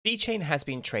Vechain has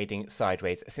been trading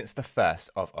sideways since the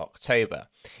 1st of October.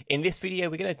 In this video,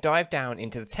 we're going to dive down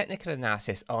into the technical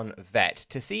analysis on VET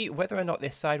to see whether or not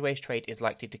this sideways trade is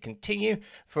likely to continue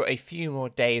for a few more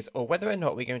days, or whether or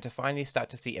not we're going to finally start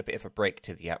to see a bit of a break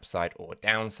to the upside or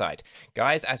downside.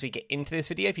 Guys, as we get into this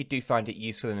video, if you do find it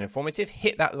useful and informative,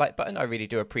 hit that like button. I really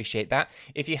do appreciate that.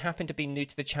 If you happen to be new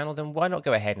to the channel, then why not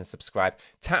go ahead and subscribe,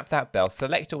 tap that bell,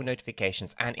 select all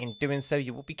notifications, and in doing so,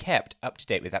 you will be kept up to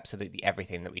date with absolutely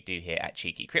everything that we do here at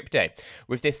Cheeky Crypto.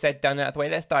 With this said, done out of the way,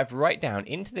 let's dive right down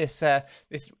into this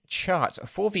this chart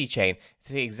for Vechain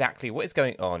to see exactly what is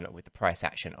going on with the price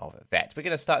action of VET. We're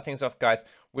going to start things off, guys,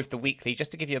 with the weekly,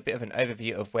 just to give you a bit of an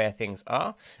overview of where things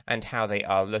are and how they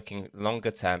are looking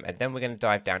longer term, and then we're going to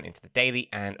dive down into the daily,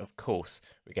 and of course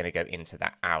we're going to go into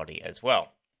that hourly as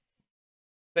well.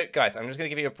 So guys, I'm just going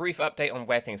to give you a brief update on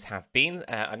where things have been.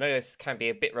 I know this can be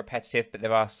a bit repetitive, but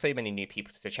there are so many new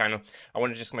people to the channel. I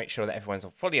want to just make sure that everyone's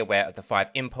fully aware of the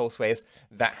 5 impulse waves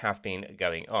that have been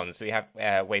going on. So we have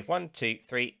wave 1, 2,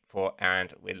 3, 4,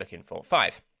 and we're looking for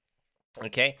 5.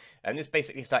 Okay, and this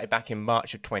basically started back in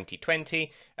March of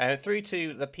 2020 through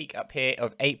to the peak up here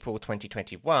of April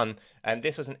 2021, and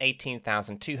this was an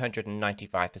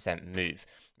 18,295% move.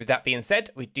 With that being said,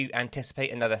 we do anticipate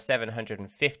another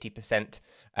 750%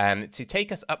 to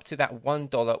take us up to that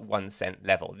 $1.01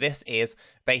 level. This is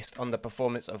based on the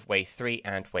performance of wave 3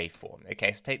 and wave 4.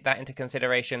 Okay, so take that into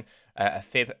consideration, a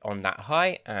fib on that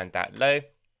high and that low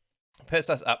puts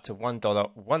us up to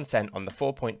 $1.01 on the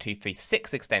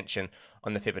 4.236 extension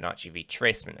on the Fibonacci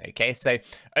retracement. Okay, so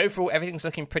overall everything's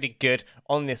looking pretty good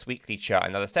on this weekly chart.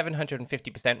 Another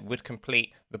 750% would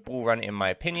complete the bull run in my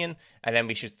opinion, and then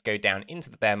we should go down into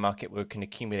the bear market where we can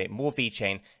accumulate more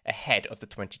Vechain ahead of the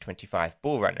 2025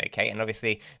 bull run. Okay, and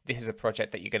obviously this is a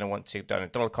project that you're going to want to, on a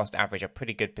dollar cost average, a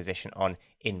pretty good position on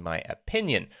in my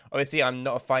opinion. Obviously I'm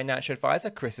not a financial advisor,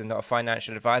 Chris is not a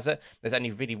financial advisor. There's only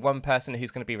really one person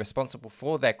who's going to be responsible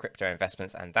for their crypto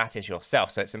investments, and that is yourself.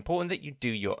 So it's important that you do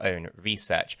your own research.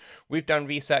 We've done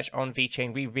research on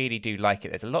Vechain. We really do like it.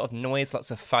 There's a lot of noise,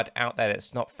 lots of FUD out there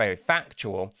that's not very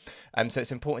factual. So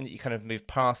it's important that you kind of move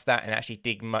past that and actually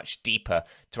dig much deeper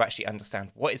to actually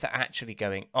understand what is actually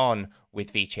going on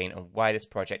with Vechain and why this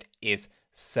project is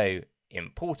so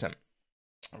important.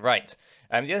 Right.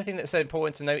 The other thing that's so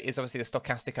important to note is obviously the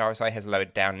stochastic RSI has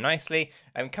lowered down nicely.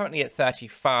 Currently at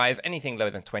 35, anything lower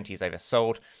than 20 is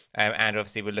oversold. And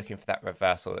obviously we're looking for that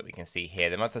reversal that we can see here.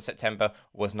 The month of September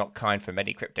was not kind for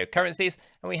many cryptocurrencies,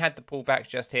 and we had the pullback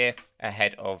just here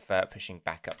ahead of pushing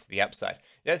back up to the upside.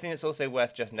 The other thing that's also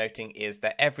worth just noting is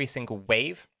that every single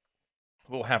wave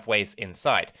will have waves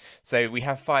inside. So we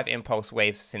have 5 impulse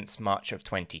waves since March of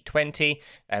 2020.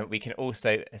 We can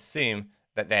also assume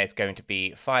that there's going to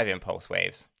be 5 impulse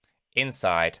waves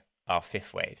inside our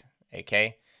 5th wave.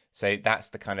 Okay, so that's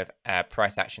the kind of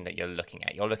price action that you're looking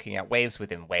at. You're looking at waves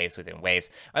within waves within waves.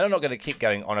 And I'm not going to keep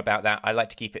going on about that. I like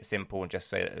to keep it simple and just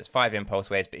say that there's 5 impulse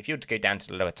waves, but if you were to go down to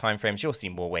the lower time frames, you'll see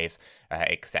more waves,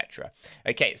 etc.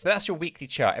 Okay, so that's your weekly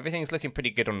chart. Everything's looking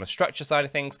pretty good on the structure side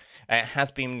of things. It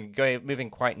has been moving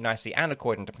quite nicely and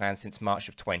according to plan since March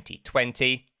of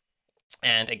 2020.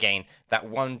 And again, that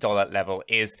 $1 level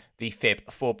is the fib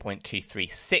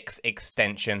 4.236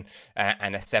 extension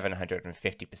and a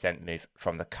 750% move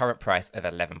from the current price of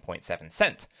 11.7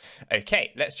 cents.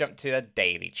 Okay, let's jump to the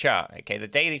daily chart. Okay, the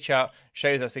daily chart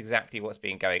shows us exactly what's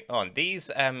been going on. These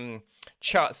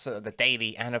charts, the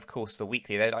daily and of course the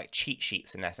weekly, they're like cheat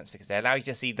sheets in essence because they allow you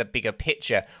to see the bigger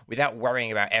picture without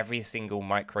worrying about every single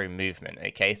micro movement.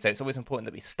 Okay, so it's always important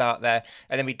that we start there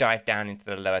and then we dive down into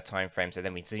the lower time frames and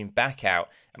then we zoom back out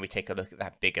and we take a look at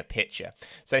that bigger picture.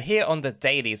 So here on the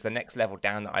daily is the next level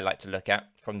down that I like to look at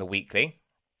from the weekly.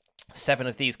 7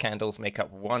 of these candles make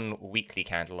up one weekly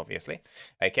candle, obviously.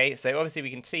 Okay, so obviously we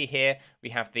can see here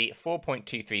we have the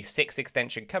 4.236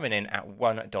 extension coming in at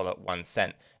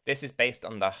 $1.01. This is based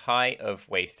on the high of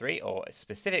wave 3, or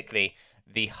specifically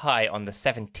the high on the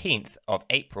 17th of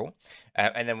April.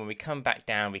 And then when we come back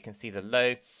down, we can see the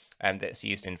low that's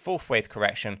used in 4th wave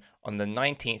correction on the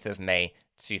 19th of May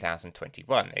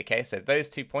 2021. Okay, so those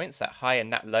 2 points, that high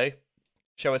and that low,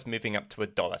 show us moving up to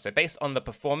 $1. So based on the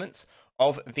performance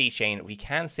of Vechain, we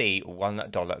can see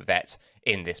 $1 VET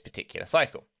in this particular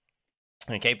cycle.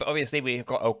 Okay, but obviously we've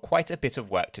got quite a bit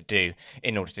of work to do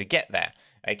in order to get there.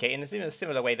 Okay, in a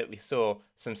similar way that we saw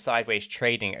some sideways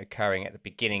trading occurring at the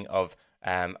beginning of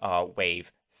our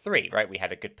wave 3, right? We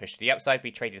had a good push to the upside.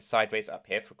 We traded sideways up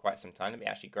here for quite some time. Let me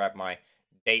actually grab my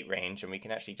date range and we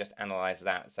can actually just analyze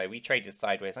that. So we traded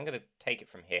sideways. I'm going to take it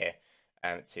from here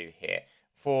to here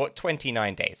for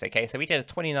 29 days. Okay, so we did a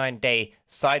 29-day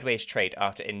sideways trade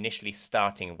after initially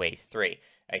starting wave 3.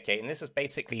 Okay, and this was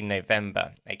basically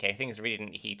November. Okay, things really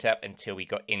didn't heat up until we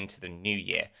got into the new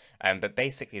year. But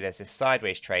basically, there's this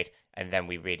sideways trade, and then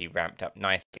we really ramped up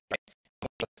nicely.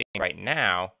 What we're seeing right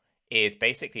now is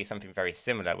basically something very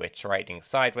similar. We're trading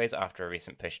sideways after a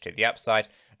recent push to the upside,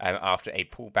 after a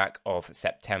pullback of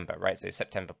September, right? So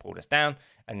September pulled us down,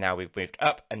 and now we've moved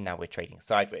up, and now we're trading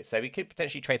sideways. So we could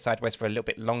potentially trade sideways for a little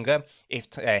bit longer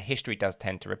if history does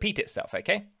tend to repeat itself,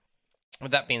 okay?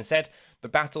 With that being said, the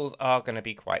battles are going to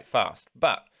be quite fast,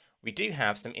 but we do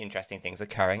have some interesting things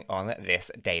occurring on this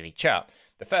daily chart.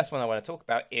 The first one I want to talk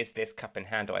about is this cup and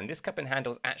handle, and this cup and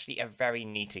handle is actually a very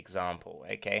neat example,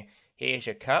 okay? Here's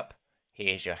your cup,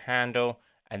 here's your handle,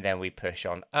 and then we push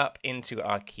on up into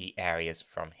our key areas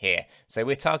from here. So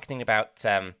we're targeting about,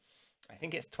 I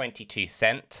think it's 22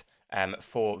 cent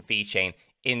for Vechain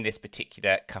in this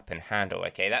particular cup and handle,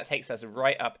 okay? That takes us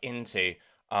right up into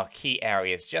our key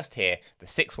areas just here, the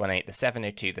 618, the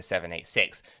 702, the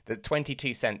 786. The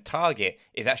 22 cent target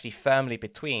is actually firmly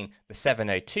between the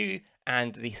 702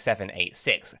 and the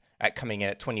 786, coming in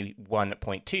at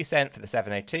 21.2 cent for the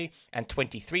 702 and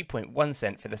 23.1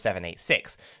 cent for the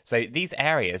 786. So these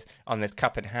areas on this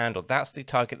cup and handle, that's the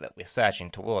target that we're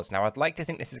surging towards. Now, I'd like to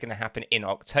think this is going to happen in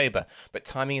October, but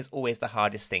timing is always the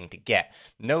hardest thing to get.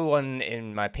 No one,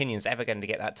 in my opinion, is ever going to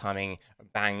get that timing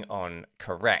bang on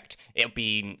correct. It'll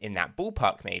be in that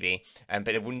ballpark maybe, but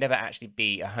it will never actually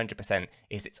be 100%.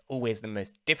 It's always the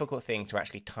most difficult thing to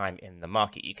actually time in the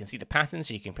market. You can see the patterns,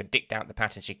 so you can predict out the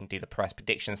patterns, you can do the price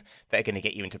predictions that are going to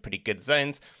get you into pretty good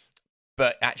zones,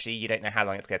 but actually you don't know how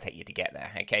long it's going to take you to get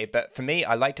there, okay? But for me,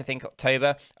 I like to think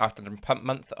October, after the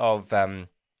month of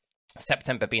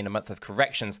September being a month of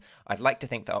corrections, I'd like to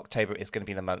think that October is going to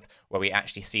be the month where we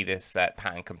actually see this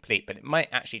pattern complete, but it might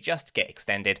actually just get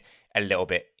extended a little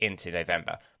bit into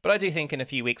November. But I do think in a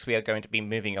few weeks we are going to be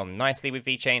moving on nicely with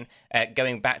Vechain,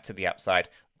 going back to the upside,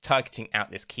 targeting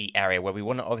out this key area where we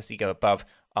want to obviously go above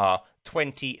our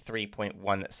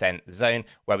 23.1 cent zone,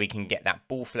 where we can get that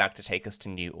bull flag to take us to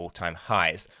new all-time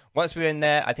highs. Once we're in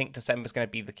there, I think December is going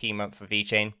to be the key month for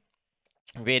Vechain,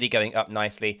 really going up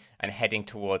nicely and heading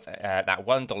towards that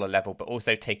 $1 level, but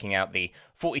also taking out the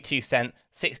 42 cent,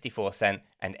 64 cent,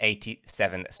 and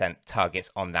 87 cent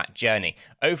targets on that journey.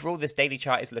 Overall, this daily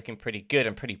chart is looking pretty good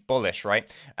and pretty bullish,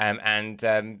 right?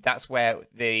 That's where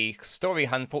the story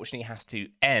unfortunately has to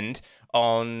end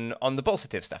on the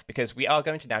positive stuff, because we are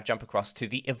going to now jump across to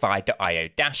the Evide.io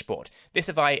dashboard. This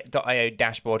Evide.io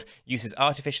dashboard uses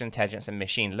artificial intelligence and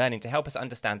machine learning to help us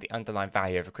understand the underlying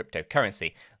value of a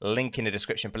cryptocurrency. Link in the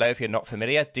description below if you're not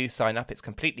familiar. Do sign up, it's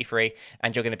completely free,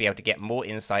 and you're going to be able to get more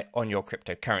insight on your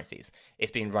cryptocurrencies.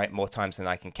 It's been right more times than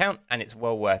I can count, and it's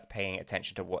well worth paying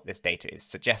attention to what this data is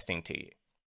suggesting to you.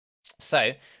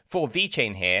 So for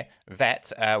Vechain here,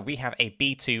 we have a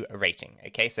B2 rating.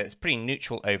 Okay, so it's pretty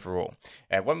neutral overall.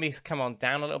 When we come on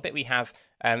down a little bit, we have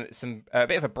a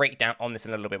bit of a breakdown on this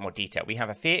in a little bit more detail. We have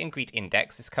a fear and greed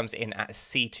index. This comes in at a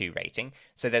C2 rating.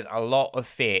 So there's a lot of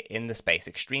fear in the space,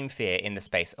 extreme fear in the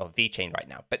space of Vechain right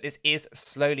now. But this is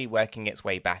slowly working its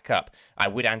way back up. I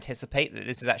would anticipate that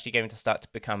this is actually going to start to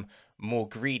become more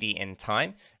greedy in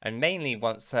time, and mainly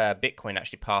once Bitcoin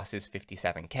actually passes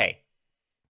 57K.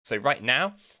 So right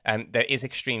now, there is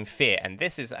extreme fear, and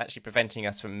this is actually preventing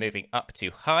us from moving up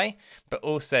too high, but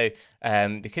also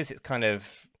because it's kind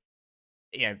of,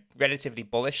 relatively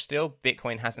bullish still,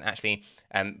 Bitcoin hasn't actually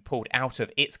pulled out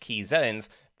of its key zones.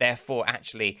 Therefore,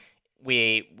 actually,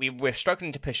 we're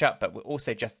struggling to push up, but we're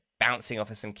also just bouncing off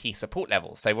of some key support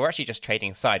levels. So we're actually just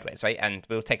trading sideways, right? And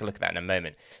we'll take a look at that in a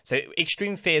moment. So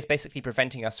extreme fear is basically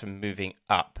preventing us from moving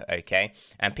up, okay?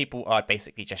 And people are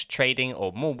basically just trading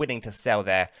or more willing to sell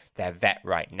their VET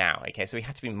right now, okay? So we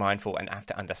have to be mindful and have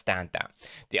to understand that.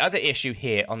 The other issue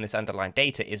here on this underlying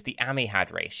data is the AMI-HAD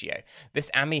ratio.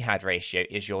 This AMI-HAD ratio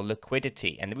is your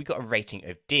liquidity, and we've got a rating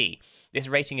of D. This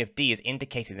rating of D is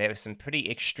indicating there are some pretty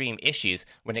extreme issues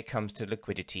when it comes to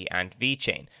liquidity and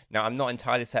Vechain. Now, I'm not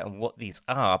entirely certain what these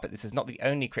are, but this is not the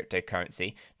only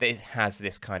cryptocurrency that has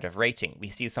this kind of rating. We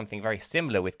see something very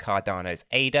similar with Cardano's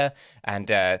ADA and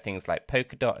things like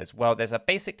Polkadot as well. There's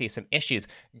basically some issues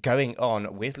going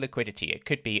on with liquidity. It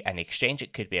could be an exchange,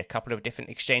 it could be a couple of different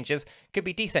exchanges, it could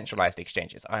be decentralized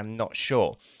exchanges, I'm not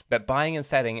sure. But buying and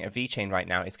selling a Vechain right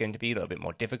now is going to be a little bit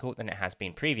more difficult than it has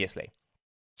been previously.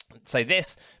 So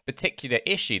this particular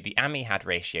issue, the AMI-HAD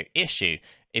ratio issue,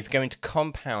 is going to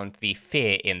compound the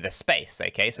fear in the space,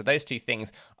 okay? So those two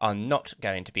things are not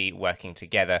going to be working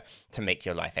together to make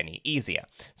your life any easier.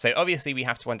 So obviously we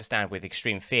have to understand with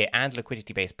extreme fear and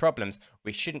liquidity-based problems,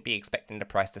 we shouldn't be expecting the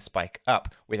price to spike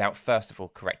up without first of all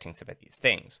correcting some of these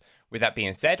things. With that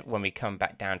being said, when we come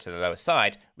back down to the lower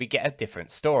side, we get a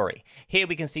different story. Here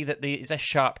we can see that there is a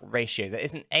sharp ratio that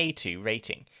is an A2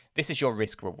 rating. This is your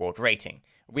risk-reward rating.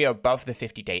 We are above the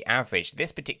 50-day average.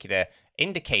 This particular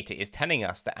indicator is telling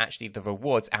us that actually the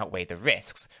rewards outweigh the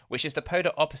risks, which is the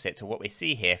polar opposite to what we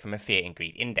see here from a fear and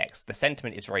greed index. The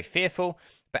sentiment is very fearful,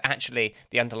 but actually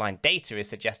the underlying data is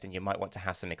suggesting you might want to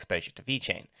have some exposure to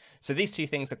Vechain. So these two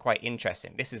things are quite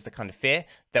interesting. This is the kind of fear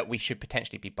that we should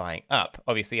potentially be buying up.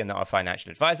 Obviously, I'm not a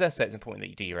financial advisor, so it's important that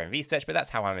you do your own research, but that's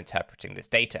how I'm interpreting this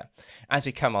data. As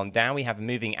we come on down, we have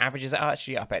moving averages that are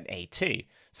actually up at A2.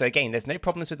 So again, there's no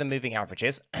problems with the moving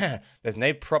averages, there's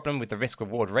no problem with the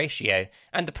risk-reward ratio,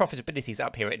 and the profitability is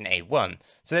up here at an A1.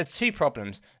 So there's two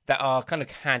problems that are kind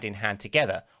of hand in hand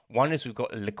together. One is we've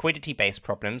got liquidity-based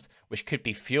problems, which could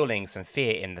be fueling some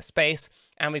fear in the space,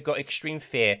 and we've got extreme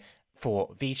fear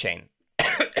for Vechain.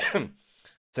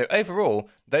 So overall,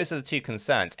 those are the two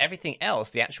concerns. Everything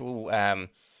else, the actual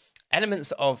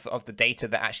elements of the data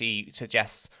that actually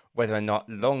suggests whether or not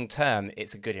long-term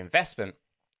it's a good investment,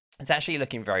 it's actually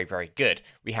looking very, very good.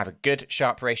 We have a good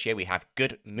Sharpe ratio, we have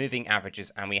good moving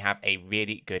averages, and we have a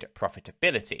really good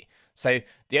profitability. So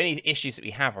the only issues that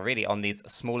we have are really on these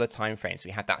smaller time frames.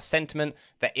 We have that sentiment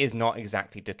that is not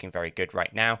exactly looking very good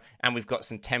right now, and we've got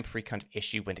some temporary kind of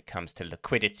issue when it comes to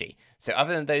liquidity. So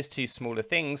other than those two smaller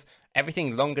things,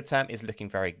 everything longer term is looking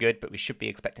very good, but we should be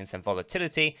expecting some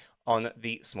volatility on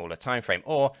the smaller time frame,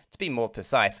 or to be more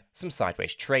precise, some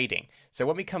sideways trading. So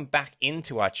when we come back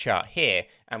into our chart here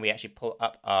and we actually pull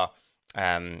up our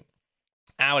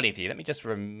hourly view, let me just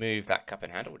remove that cup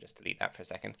and handle. We'll just delete that for a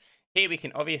second. Here we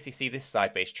can obviously see this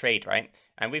sideways trade, right?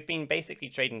 And we've been basically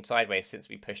trading sideways since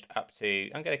we pushed up to,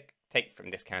 I'm going to take from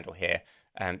this candle here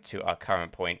to our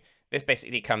current point. This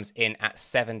basically comes in at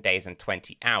 7 days and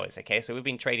 20 hours, okay? So we've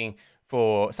been trading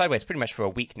for sideways pretty much for a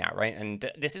week now, right? And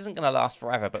this isn't going to last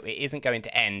forever, but it isn't going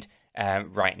to end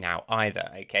right now either,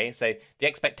 okay? So the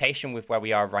expectation with where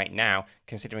we are right now,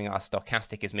 considering our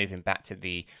stochastic is moving back to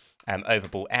the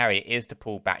overbought area, is to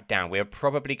pull back down. We're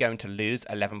probably going to lose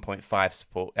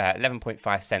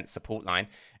 11.5 cent support line,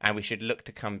 and we should look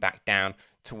to come back down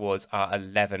towards our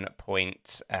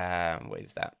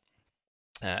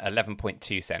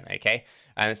 11.2 cent, okay?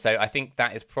 So I think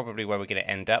that is probably where we're going to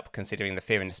end up, considering the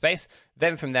fear in the space.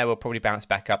 Then from there, we'll probably bounce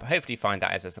back up, hopefully find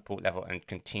that as a support level and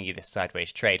continue this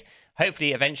sideways trade.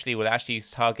 Hopefully, eventually, we'll actually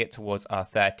target towards our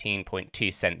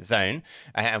 13.2 cent zone.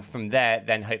 And from there,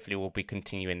 then hopefully we'll be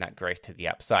continuing that growth to the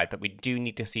upside. But we do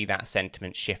need to see that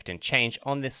sentiment shift and change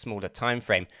on this smaller time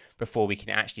frame before we can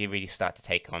actually really start to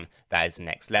take on those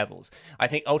next levels. I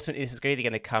think ultimately this is really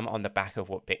going to come on the back of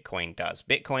what Bitcoin does.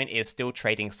 Bitcoin is still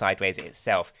trading sideways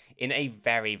itself in a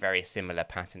very, very similar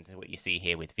pattern to what you see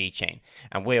here with Vechain.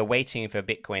 And we're waiting for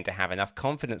Bitcoin to have enough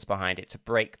confidence behind it to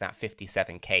break that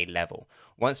 57K level.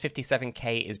 Once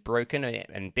 57K is broken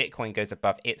and Bitcoin goes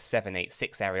above its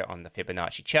 786 area on the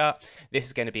Fibonacci chart, this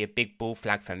is going to be a big bull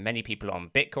flag for many people on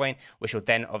Bitcoin, which will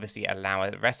then obviously allow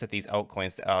the rest of these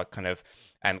altcoins that are kind of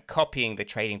copying the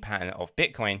trading pattern of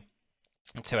Bitcoin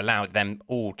to allow them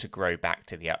all to grow back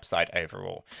to the upside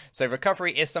overall. So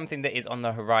recovery is something that is on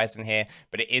the horizon here,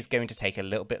 but it is going to take a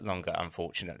little bit longer,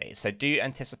 unfortunately. So do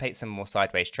anticipate some more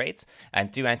sideways trades,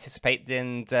 and do anticipate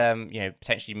then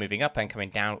potentially moving up and coming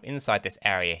down inside this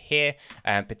area here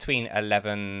between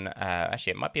 11.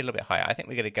 Actually, it might be a little bit higher. I think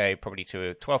we're going to go probably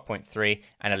to 12.3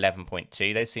 and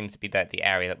 11.2. Those seem to be the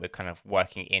area that we're kind of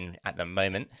working in at the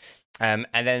moment. And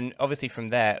then obviously from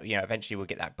there, eventually we'll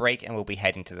get that break and we'll be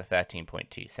heading to the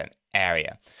 13.2 cent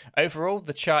area. Overall,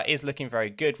 the chart is looking very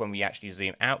good when we actually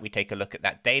zoom out. We take a look at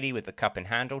that daily with the cup and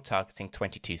handle targeting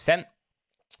 22 cent.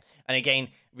 And again,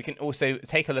 we can also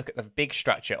take a look at the big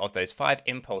structure of those 5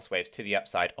 impulse waves to the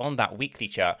upside on that weekly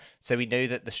chart. So we know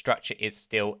that the structure is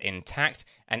still intact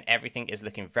and everything is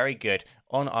looking very good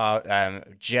on our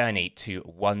journey to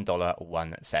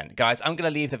 $1.01. Guys, I'm going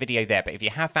to leave the video there, but if you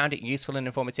have found it useful and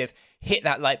informative, hit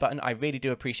that like button. I really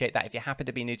do appreciate that. If you happen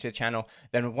to be new to the channel,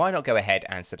 then why not go ahead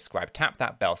and subscribe, tap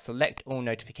that bell, select all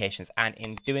notifications, and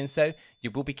in doing so,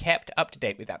 you will be kept up to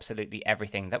date with absolutely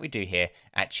everything that we do here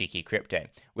at Cheeky Crypto.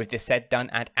 With this said, done,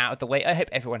 and out of the way, I hope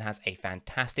everyone has a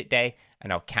fantastic day,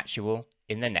 and I'll catch you all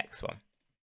in the next one.